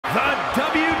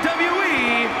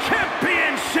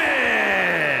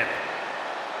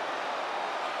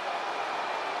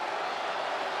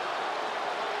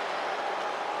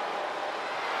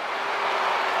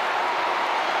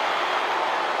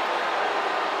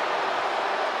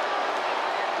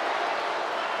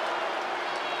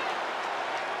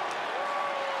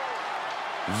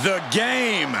The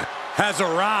game has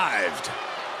arrived.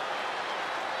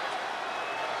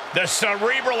 The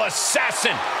cerebral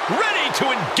assassin, ready to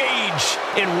engage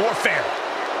in warfare.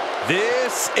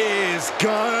 This is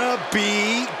gonna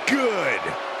be good.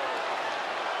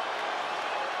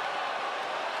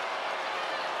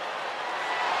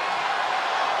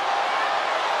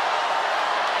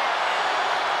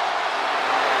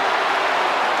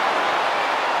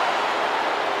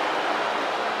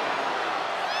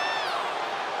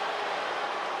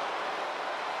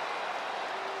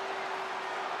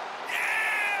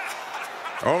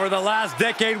 Over the last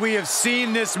decade, we have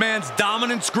seen this man's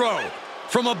dominance grow.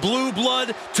 From a blue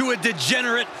blood to a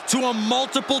degenerate to a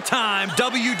multiple-time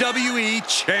WWE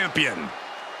champion.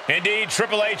 Indeed,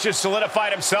 Triple H has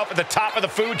solidified himself at the top of the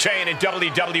food chain in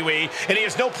WWE, and he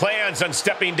has no plans on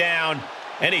stepping down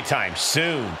anytime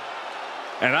soon.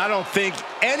 And I don't think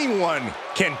anyone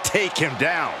can take him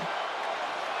down.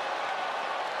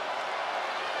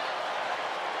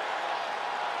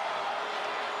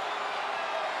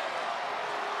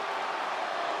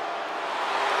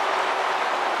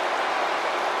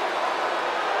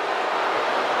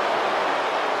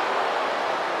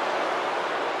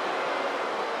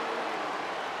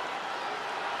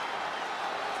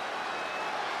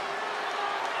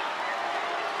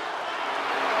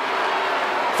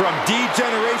 From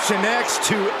D-Generation X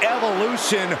to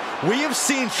Evolution, we have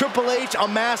seen Triple H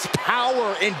amass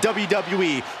power in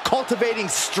WWE, cultivating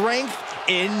strength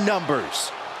in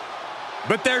numbers.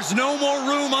 But there's no more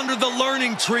room under the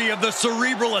learning tree of the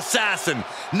cerebral assassin.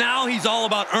 Now he's all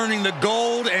about earning the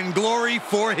gold and glory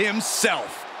for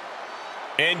himself.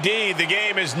 Indeed, the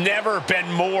game has never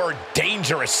been more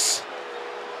dangerous.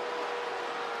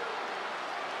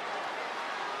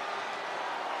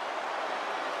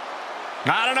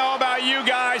 I don't know about you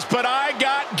guys, but I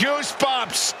got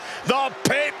goosebumps. The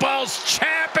People's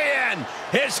Champion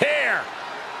is here.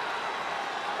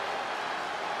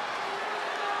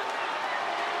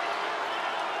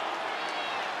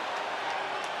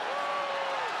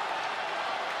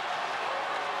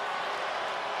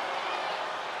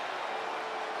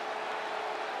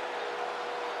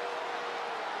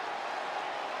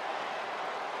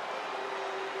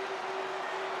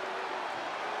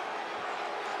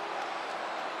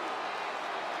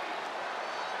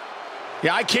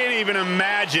 Yeah, I can't even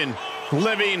imagine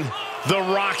living The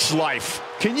Rock's life.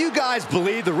 Can you guys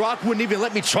believe The Rock wouldn't even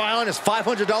let me try on his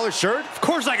 $500 shirt? Of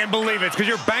course I can believe it. It's because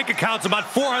your bank account's about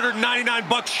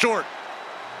 $499 short.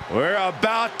 We're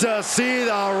about to see The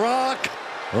Rock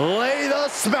lay the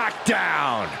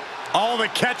smackdown. All the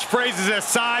catchphrases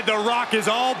aside, The Rock is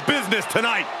all business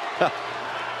tonight.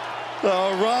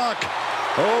 The Rock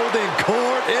holding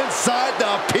court inside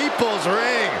the People's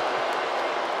Ring.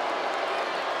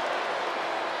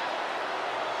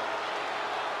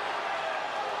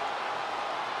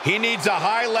 He needs a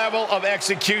high level of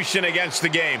execution against the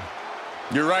game.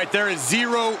 You're right, there is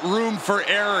zero room for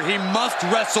error. He must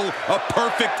wrestle a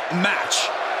perfect match.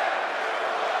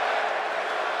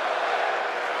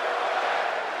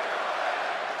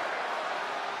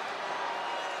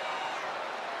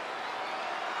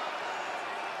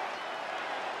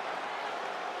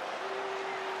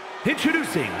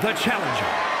 Introducing the challenger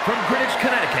from Greenwich,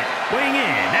 Connecticut, weighing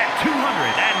in at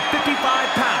 255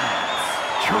 pounds.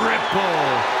 Triple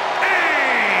H!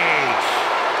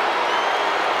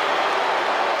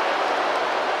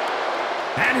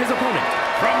 And his opponent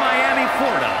from Miami,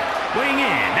 Florida, weighing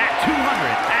in at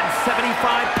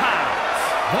 275 pounds,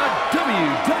 the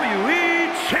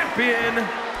WWE Champion,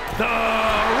 The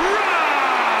Rock!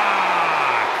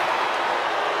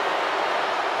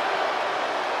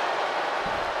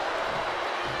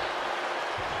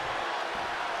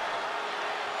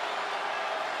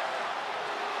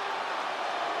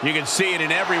 You can see it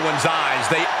in everyone's eyes.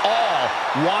 They all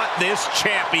want this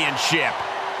championship.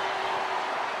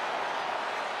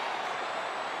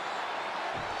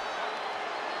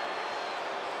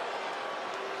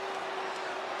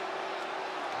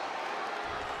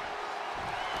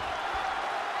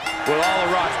 With all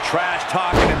of Rock's trash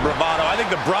talking and bravado, I think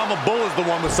the Brahma Bull is the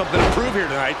one with something to prove here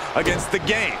tonight against the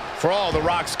game. For all the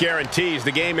Rock's guarantees,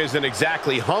 the game isn't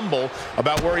exactly humble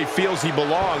about where he feels he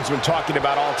belongs when talking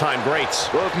about all-time greats.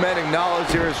 Both men acknowledge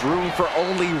there is room for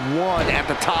only one at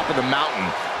the top of the mountain.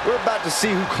 We're about to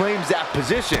see who claims that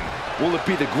position. Will it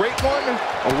be the Great One,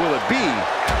 or will it be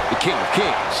the King of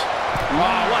Kings?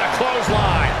 Oh, what a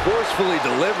clothesline! Forcefully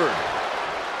delivered.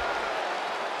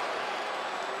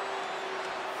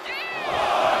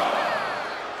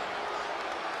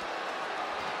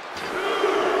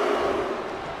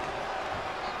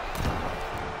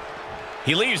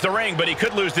 He leaves the ring, but he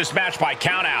could lose this match by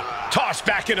countout. Tossed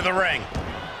back into the ring.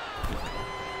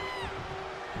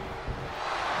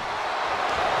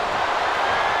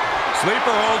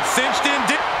 sleeper hold cinched in.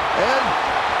 And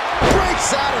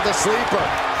breaks out of the sleeper.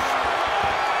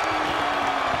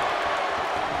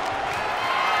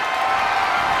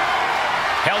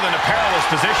 Held in a perilous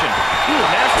position. Ooh,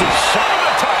 nasty shot on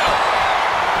the title.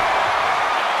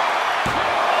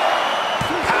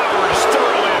 Power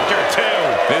stirring after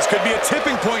two. This could be a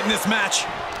tipping point in this match.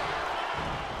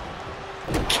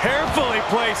 Carefully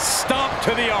placed stomp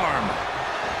to the arm.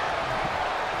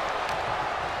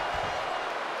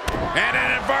 And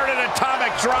an inverted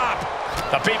atomic drop.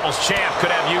 The People's Champ could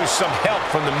have used some help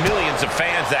from the millions of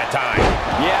fans that time.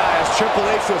 Yeah, as Triple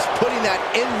H was putting that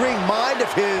in-ring mind of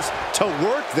his to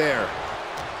work there.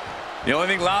 The only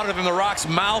thing louder than The Rock's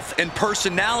mouth and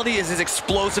personality is his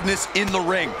explosiveness in the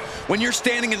ring. When you're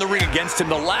standing in the ring against him,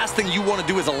 the last thing you want to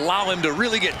do is allow him to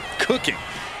really get cooking.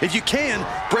 If you can,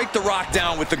 break The Rock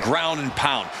down with the ground and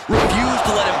pound. Refuse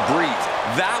to let him breathe.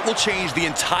 That will change the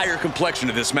entire complexion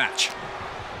of this match.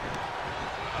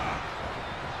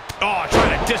 Oh,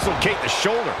 trying to dislocate the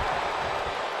shoulder.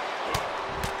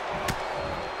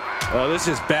 Oh, this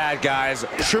is bad, guys.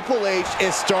 Triple H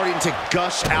is starting to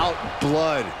gush out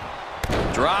blood.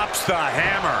 Drops the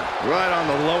hammer. Right on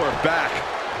the lower back.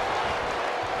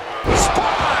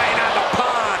 Spine on the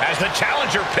pond. As the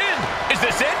challenger pinned. Is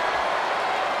this it?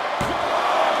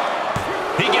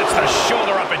 He gets the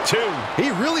shoulder up at two.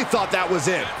 He really thought that was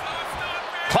it.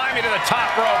 Climbing to the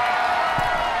top rope.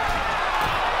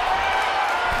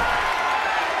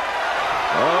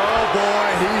 Oh, boy,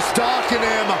 he's stalking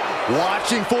him.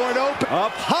 Watching for an open.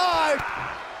 Up high.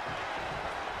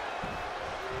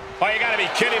 Oh, you gotta be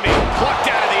kidding me. Plucked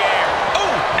out of the air.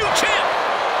 Oh, new champ.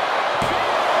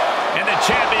 And the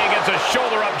champion gets a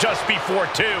shoulder up just before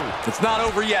two. It's not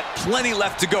over yet. Plenty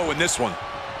left to go in this one.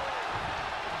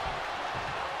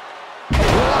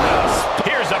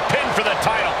 Here's a pin for the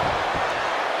title.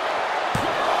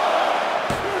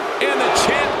 And the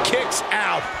champ kicks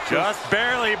out. Just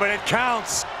barely, but it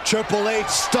counts. Triple H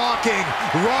stalking.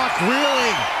 Rock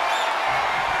reeling.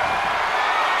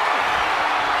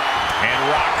 And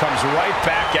Rock comes right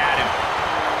back at him.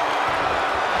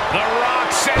 The Rock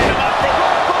setting him up for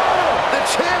The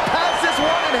champ has this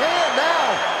one in hand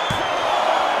now.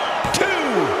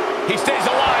 two. He stays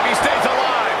alive. He stays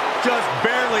alive. Just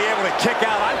barely able to kick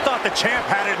out. I thought the champ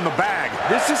had it in the bag.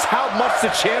 This is how much the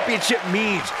championship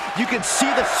means. You can see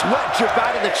the sweat drip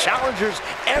out of the challengers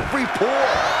every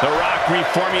pore. The Rock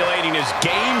reformulating his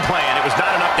game plan. It was not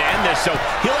enough to end this, so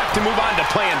he'll have to move on to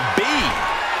plan B.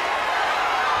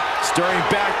 Stirring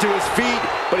back to his feet,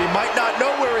 but he might not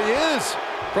know where he is.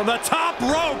 From the top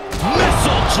rope,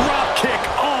 missile drop kick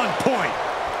on point.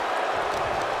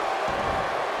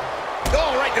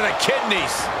 Oh, right to the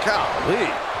kidneys. Golly.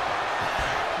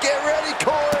 Get ready,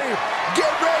 Corey.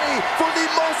 Get ready for the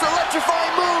most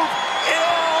electrifying move in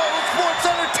all of sports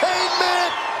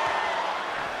entertainment.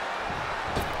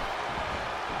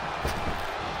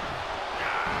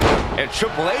 And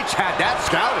Triple H had that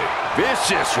scouted.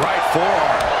 Vicious right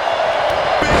forearm.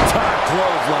 Big time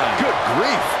clothesline. Good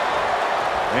grief.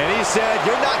 And he said,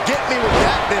 you're not getting me with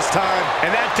that this time.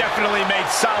 And that definitely made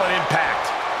solid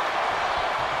impact.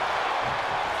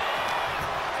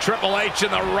 Triple H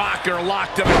and The Rock are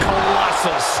locked in a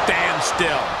colossal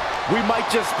standstill. We might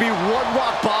just be one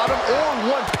rock bottom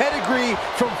or one pedigree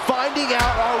from finding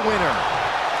out our winner.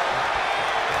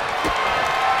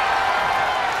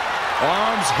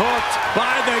 Arms hooked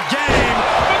by the game.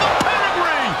 With a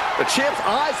pedigree! The champ's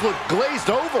eyes look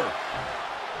glazed over.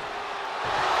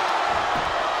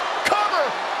 Cover!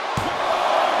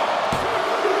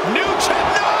 New champ,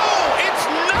 no! It's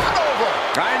not over!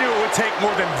 I knew it would take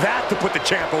more than that to put the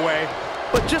champ away.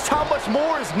 But just how much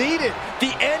more is needed?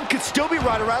 The end could still be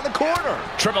right around the corner.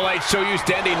 Triple H so used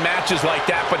to ending matches like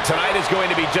that, but tonight is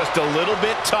going to be just a little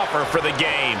bit tougher for the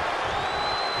game.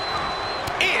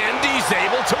 And he's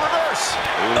able to reverse.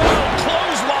 Oh,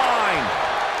 clothesline!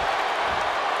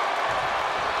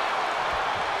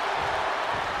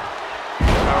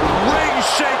 A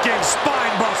ring-shaking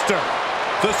spine buster.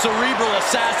 The cerebral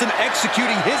assassin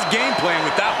executing his game plan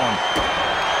with that one.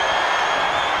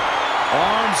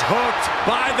 Arms hooked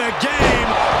by the game.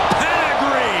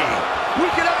 Pedigree. We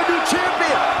could have a new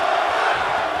champion.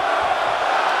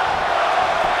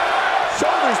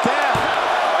 Shoulders down.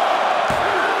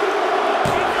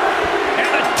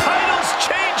 And the title's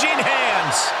changing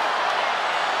hands.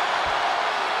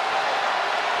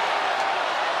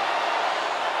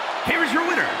 Here's your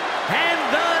winner, and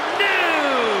the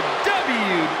new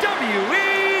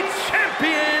WWE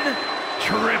Champion,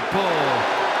 Triple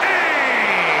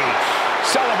H.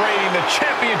 Celebrating the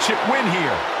championship win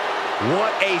here.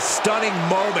 What a stunning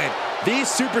moment. These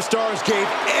superstars gave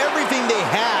everything they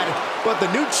had, but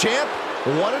the new champ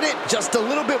wanted it just a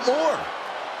little bit more.